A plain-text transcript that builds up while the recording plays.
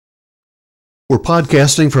We're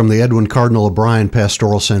podcasting from the Edwin Cardinal O'Brien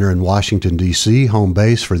Pastoral Center in Washington, D.C., home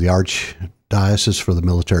base for the Archdiocese for the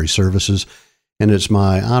Military Services. And it's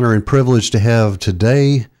my honor and privilege to have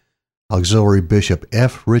today Auxiliary Bishop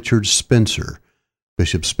F. Richard Spencer.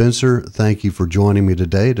 Bishop Spencer, thank you for joining me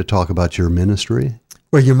today to talk about your ministry.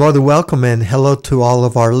 Well, you're more than welcome, and hello to all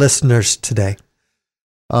of our listeners today.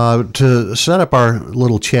 To set up our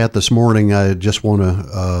little chat this morning, I just want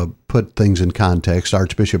to put things in context.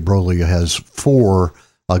 Archbishop Broglio has 4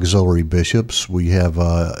 auxiliary bishops. We have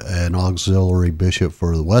an auxiliary bishop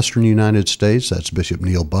for the Western United States. That's Bishop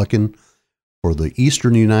Neil Buchan. For the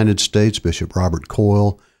Eastern United States, Bishop Robert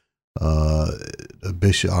Coyle.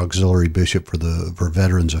 Auxiliary bishop for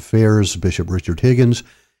Veterans Affairs, Bishop Richard Higgins.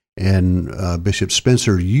 And Bishop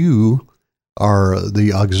Spencer, you are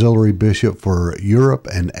the auxiliary bishop for Europe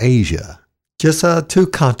and Asia. Just 2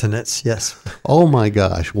 continents, yes. Oh my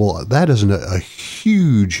gosh. Well, that is a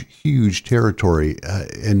huge, huge territory.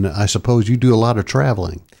 And I suppose you do a lot of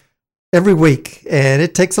traveling. Every week. And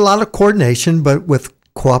it takes a lot of coordination, but with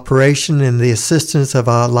cooperation and the assistance of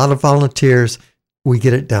a lot of volunteers, we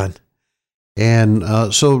get it done.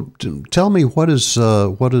 And so tell me, what is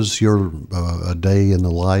your a day in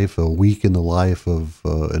the life, a week in the life of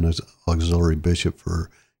an auxiliary bishop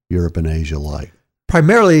for Europe and Asia like?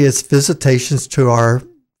 Primarily it's visitations to our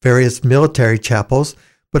various military chapels,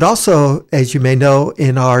 but also, as you may know,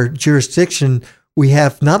 in our jurisdiction, we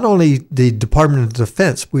have not only the Department of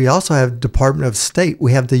Defense, we also have Department of State.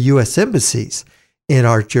 We have the U.S. embassies in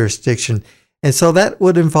our jurisdiction. And so that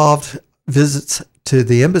would involve visits to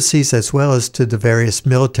the embassies as well as to the various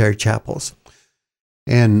military chapels.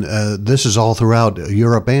 And this is all throughout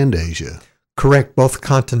Europe and Asia. Correct, both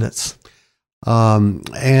continents.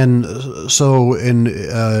 And so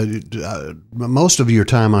in most of your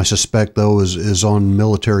time, I suspect, though, is on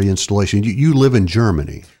military installation. You live in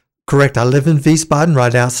Germany. Correct. I live in Wiesbaden,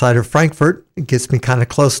 right outside of Frankfurt. It gets me kind of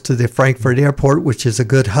close to the Frankfurt airport, which is a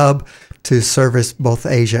good hub to service both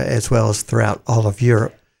Asia as well as throughout all of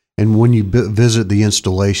Europe. And when you visit the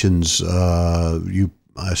installations,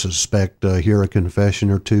 I suspect, hear a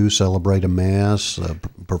confession or two, celebrate a mass,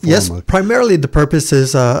 perform. Yes, primarily the purpose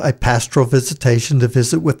is a pastoral visitation, to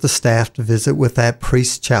visit with the staff, to visit with that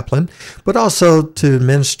priest chaplain, but also to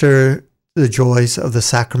minister the joys of the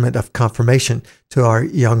sacrament of confirmation to our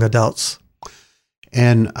young adults.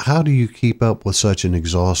 And how do you keep up with such an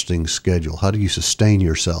exhausting schedule? How do you sustain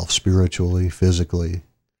yourself spiritually, physically?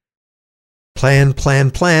 Plan,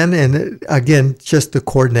 and again, just to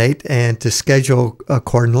coordinate and to schedule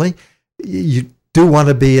accordingly. You do want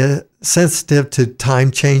to be sensitive to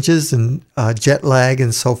time changes and jet lag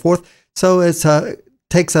and so forth. So it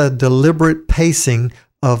takes a deliberate pacing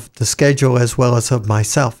of the schedule as well as of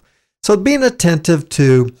myself. So being attentive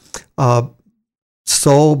to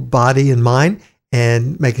soul, body, and mind,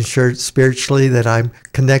 and making sure spiritually that I'm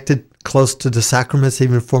connected close to the sacraments,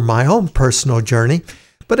 even for my own personal journey.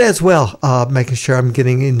 But as well, making sure I'm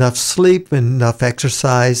getting enough sleep and enough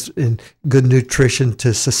exercise and good nutrition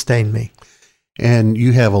to sustain me. And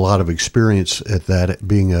you have a lot of experience at that,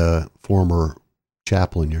 being a former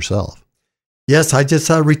chaplain yourself. Yes, I just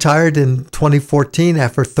retired in 2014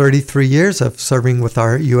 after 33 years of serving with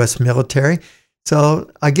our U.S. military. So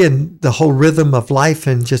again, the whole rhythm of life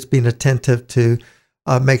and just being attentive to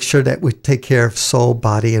make sure that we take care of soul,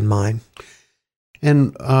 body, and mind.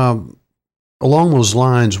 And along those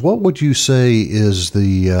lines, what would you say is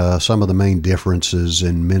the some of the main differences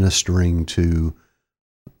in ministering to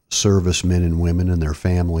servicemen and women and their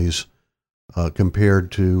families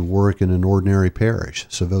compared to work in an ordinary parish,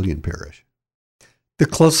 civilian parish? The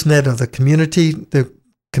close-knit of the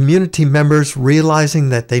community members realizing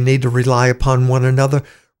that they need to rely upon one another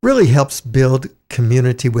really helps build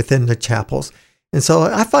community within the chapels. And so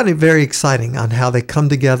I find it very exciting on how they come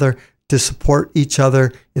together to support each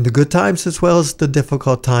other in the good times as well as the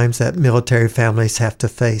difficult times that military families have to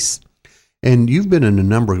face. And you've been in a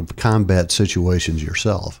number of combat situations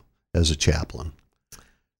yourself as a chaplain.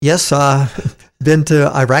 Yes, been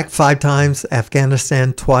to Iraq 5 times,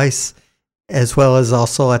 Afghanistan twice, as well as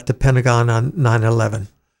also at the Pentagon on 9/11.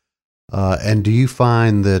 And do you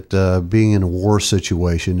find that being in a war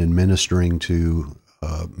situation and ministering to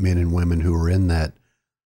men and women who are in that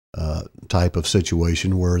type of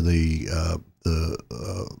situation where the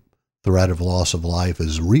threat of loss of life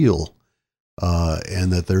is real,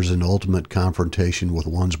 and that there's an ultimate confrontation with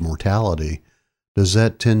one's mortality, does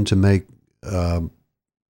that tend to make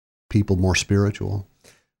people more spiritual?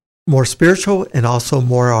 More spiritual and also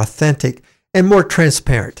more authentic and more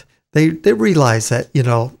transparent. They realize that,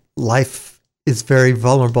 life is very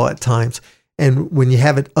vulnerable at times. And when you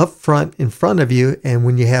have it up front in front of you, and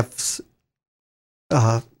when you have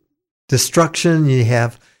destruction, you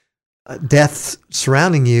have death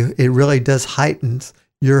surrounding you, it really does heighten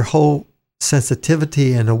your whole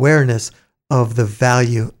sensitivity and awareness of the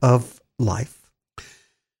value of life.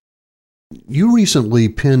 You recently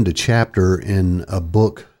penned a chapter in a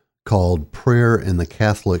book called Prayer in the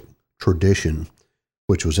Catholic Tradition,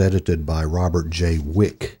 which was edited by Robert J.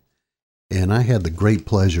 Wick. And I had the great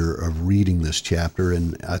pleasure of reading this chapter,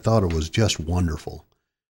 and I thought it was just wonderful.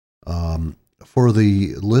 For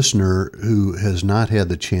the listener who has not had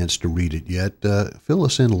the chance to read it yet, fill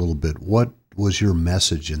us in a little bit. What was your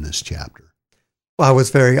message in this chapter? Well, I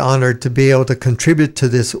was very honored to be able to contribute to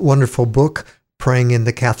this wonderful book, Praying in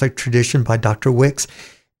the Catholic Tradition by Dr. Wicks.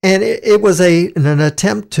 And it was an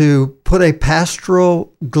attempt to put a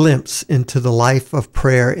pastoral glimpse into the life of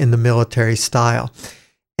prayer in the military style.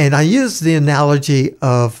 And I used the analogy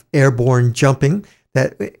of airborne jumping,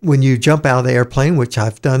 that when you jump out of the airplane, which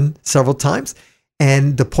I've done several times,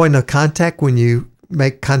 and the point of contact, when you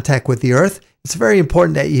make contact with the earth, it's very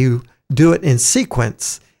important that you do it in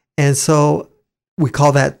sequence. And so we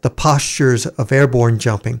call that the postures of airborne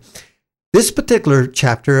jumping. This particular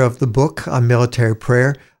chapter of the book on military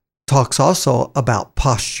prayer talks also about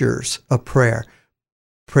postures of prayer.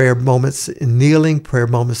 Prayer moments in kneeling, prayer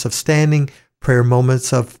moments of standing, prayer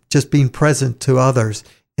moments of just being present to others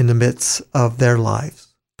in the midst of their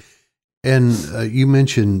lives. And you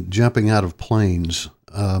mentioned jumping out of planes.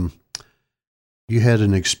 You had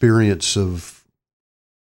an experience of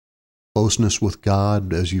closeness with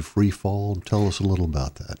God as you free fall. Tell us a little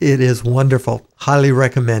about that. It is wonderful. Highly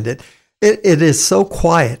recommend it. It is so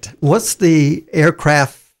quiet. Once the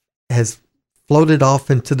aircraft has floated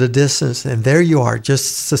off into the distance, and there you are,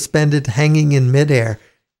 just suspended, hanging in midair,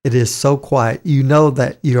 it is so quiet. You know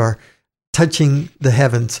that you are touching the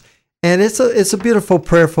heavens. And it's a beautiful,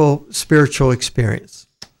 prayerful, spiritual experience.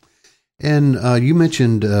 And you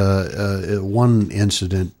mentioned one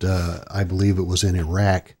incident, I believe it was in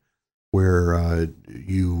Iraq, where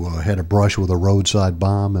you had a brush with a roadside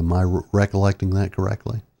bomb. Am I recollecting that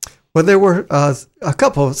correctly? Well, there were a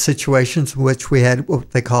couple of situations in which we had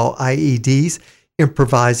what they call IEDs,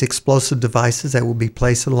 improvised explosive devices that would be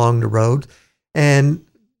placed along the road. And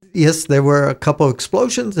yes, there were a couple of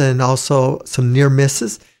explosions and also some near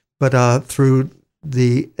misses, but through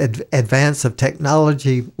the advance of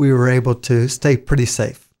technology, we were able to stay pretty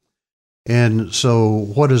safe. And so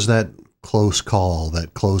what is that close call,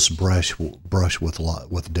 that close brush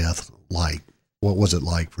with death like? What was it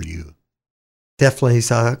like for you? Definitely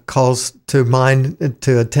calls to mind,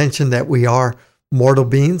 to attention, that we are mortal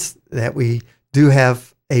beings, that we do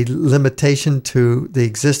have a limitation to the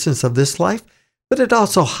existence of this life, but it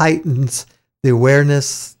also heightens the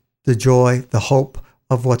awareness, the joy, the hope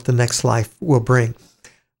of what the next life will bring.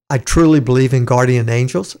 I truly believe in guardian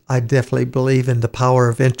angels. I definitely believe in the power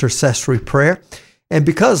of intercessory prayer. And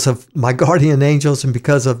because of my guardian angels and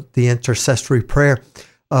because of the intercessory prayer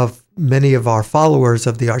of many of our followers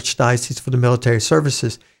of the Archdiocese for the Military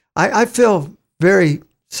Services, I feel very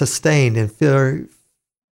sustained and feel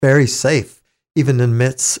very safe, even in the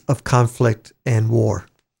midst of conflict and war.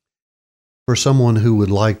 For someone who would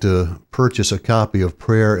like to purchase a copy of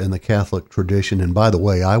Prayer in the Catholic Tradition, and by the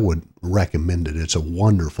way, I would recommend it. It's a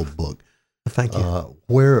wonderful book. Thank you.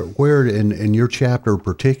 Where in your chapter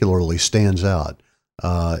particularly stands out,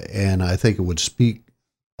 and I think it would speak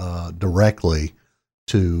directly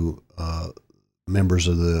to members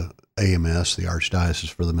of the AMS, the Archdiocese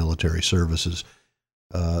for the Military Services,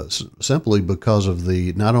 simply because of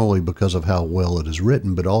not only because of how well it is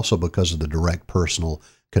written, but also because of the direct personal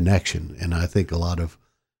connection. And I think a lot of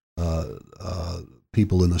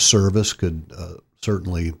people in the service could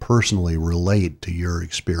certainly personally relate to your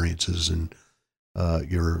experiences and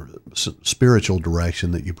your spiritual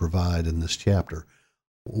direction that you provide in this chapter.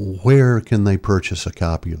 Where can they purchase a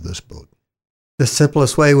copy of this book? The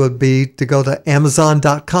simplest way would be to go to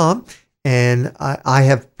Amazon.com. And I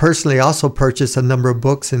have personally also purchased a number of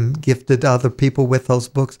books and gifted other people with those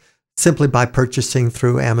books simply by purchasing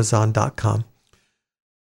through Amazon.com.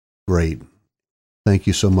 Great. Thank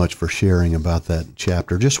you so much for sharing about that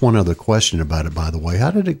chapter. Just one other question about it, by the way. How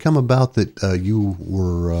did it come about that you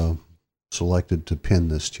were selected to pen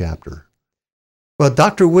this chapter? Well,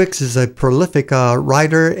 Dr. Wicks is a prolific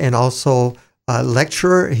writer and also a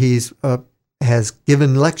lecturer. He's has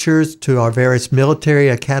given lectures to our various military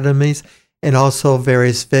academies and also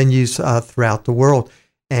various venues throughout the world.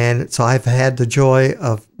 And so I've had the joy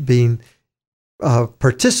of being a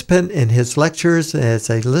participant in his lectures as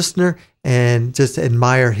a listener and just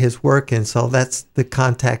admire his work. And so that's the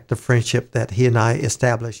contact, the friendship that he and I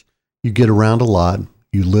established. You get around a lot.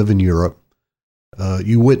 You live in Europe.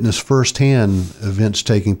 You witness firsthand events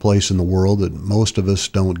taking place in the world that most of us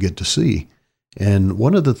don't get to see. And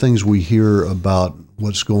one of the things we hear about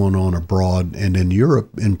what's going on abroad and in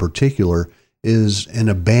Europe in particular is an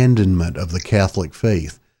abandonment of the Catholic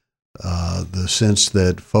faith. The sense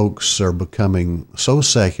that folks are becoming so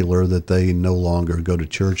secular that they no longer go to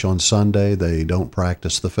church on Sunday, they don't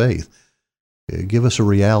practice the faith. Give us a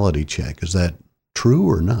reality check. Is that true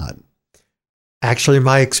or not? Actually,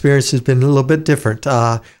 my experience has been a little bit different.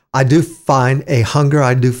 I do find a hunger.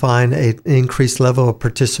 I do find an increased level of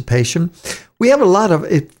participation. We have a lot of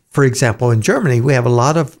it. For example, in Germany, we have a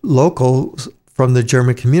lot of locals from the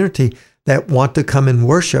German community that want to come and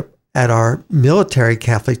worship at our military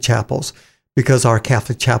Catholic chapels because our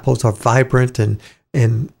Catholic chapels are vibrant and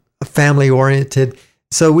family-oriented.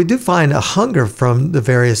 So we do find a hunger from the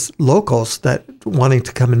various locals that wanting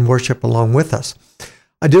to come and worship along with us.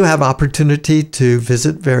 I do have opportunity to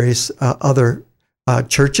visit various other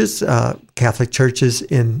churches, Catholic churches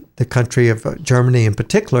in the country of Germany in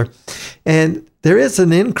particular, and there is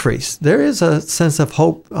an increase. There is a sense of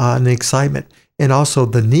hope and excitement, and also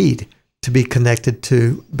the need to be connected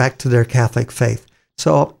back to their Catholic faith.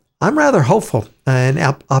 So I'm rather hopeful and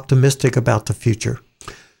optimistic about the future.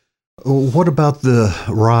 What about the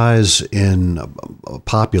rise in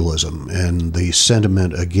populism and the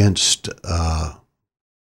sentiment against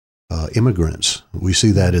immigrants? We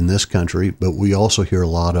see that in this country, but we also hear a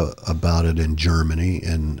lot about it in Germany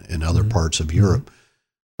and in other parts of Europe.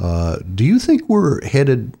 Do you think we're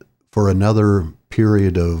headed for another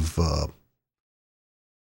period of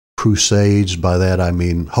crusades? By that I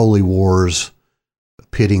mean holy wars,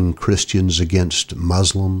 pitting Christians against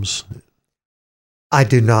Muslims? I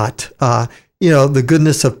do not. The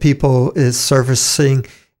goodness of people is surfacing.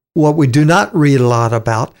 What we do not read a lot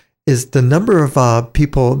about is the number of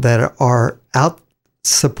people that are out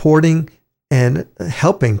supporting and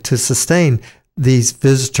helping to sustain these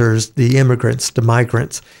visitors, the immigrants, the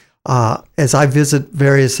migrants. As I visit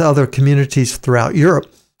various other communities throughout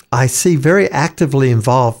Europe, I see very actively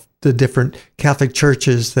involved the different Catholic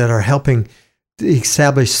churches that are helping to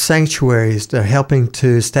establish sanctuaries. They're helping to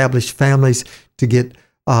establish families to get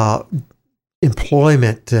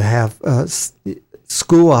employment, to have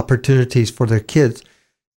school opportunities for their kids.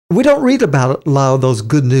 We don't read about a lot of those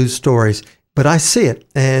good news stories, but I see it.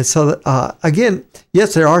 And so, again,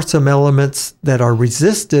 yes, there are some elements that are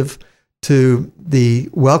resistive to the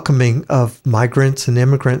welcoming of migrants and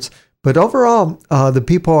immigrants, but overall, the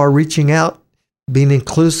people are reaching out, being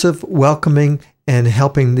inclusive, welcoming, and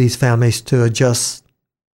helping these families to adjust.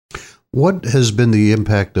 What has been the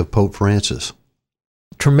impact of Pope Francis?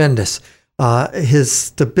 Tremendous. His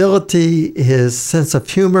stability, his sense of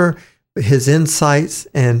humor, his insights,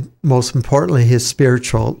 and most importantly, his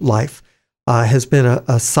spiritual life has been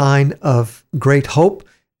a sign of great hope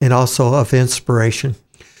and also of inspiration.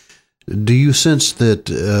 Do you sense that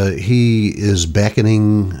he is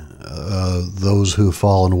beckoning those who have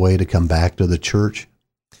fallen away to come back to the church?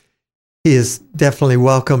 He is definitely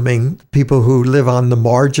welcoming people who live on the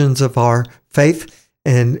margins of our faith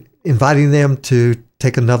and inviting them to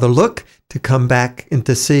take another look, to come back and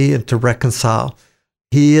to see and to reconcile.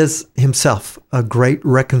 He is himself a great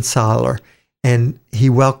reconciler, and he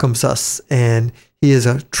welcomes us, and he is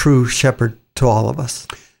a true shepherd to all of us.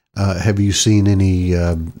 Have you seen any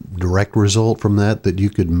direct result from that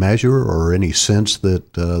you could measure, or any sense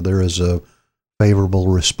that there is a favorable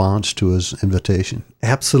response to his invitation?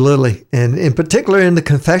 Absolutely. And in particular in the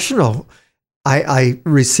confessional, I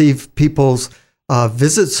receive people's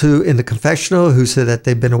visits in the confessional who say that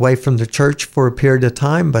they've been away from the church for a period of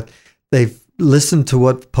time, but they've listened to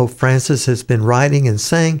what Pope Francis has been writing and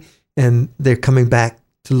saying, and they're coming back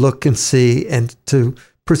to look and see and to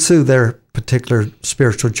pursue their particular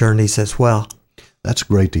spiritual journeys as well. That's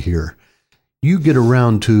great to hear. You get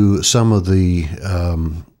around to some of the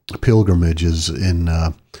pilgrimages in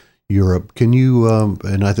Europe. Can you,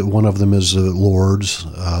 and I think one of them is Lourdes,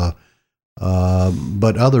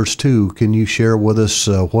 but others too, can you share with us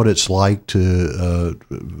what it's like to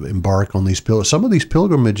embark on these pilgrimages? Some of these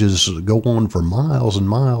pilgrimages go on for miles and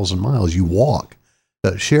miles and miles. You walk.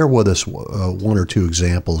 Share with us one or two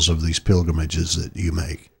examples of these pilgrimages that you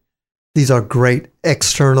make. These are great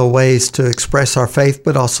external ways to express our faith,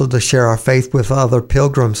 but also to share our faith with other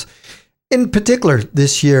pilgrims. In particular,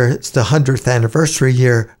 this year, it's the 100th anniversary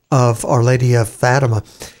year of Our Lady of Fatima.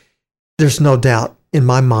 There's no doubt in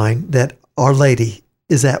my mind that Our Lady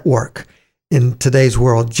is at work in today's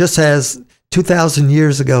world. Just as 2,000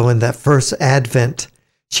 years ago in that first Advent,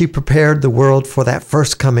 she prepared the world for that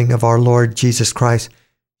first coming of our Lord Jesus Christ.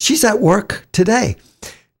 She's at work today,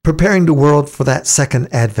 preparing the world for that second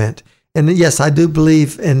Advent. And yes, I do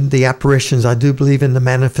believe in the apparitions. I do believe in the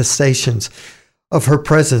manifestations of her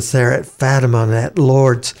presence there at Fatima and at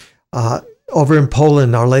Lourdes. Over in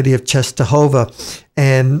Poland, Our Lady of Czestochowa,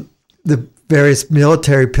 and the various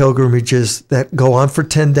military pilgrimages that go on for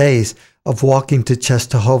 10 days of walking to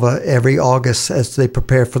Czestochowa every August as they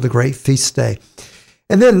prepare for the great feast day.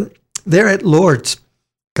 And then there at Lourdes,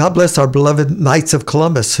 God bless our beloved Knights of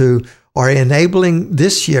Columbus, who are enabling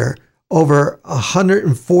this year over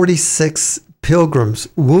 146 pilgrims,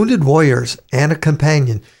 wounded warriors, and a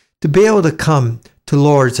companion to be able to come to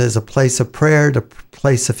Lourdes as a place of prayer, a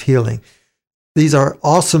place of healing. These are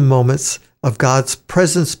awesome moments of God's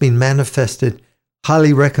presence being manifested.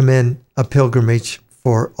 Highly recommend a pilgrimage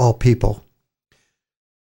for all people.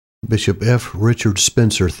 Bishop F. Richard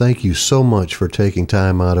Spencer, thank you so much for taking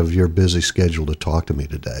time out of your busy schedule to talk to me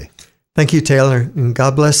today. Thank you, Taylor, and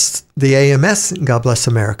God bless the AMS, and God bless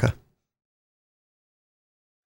America.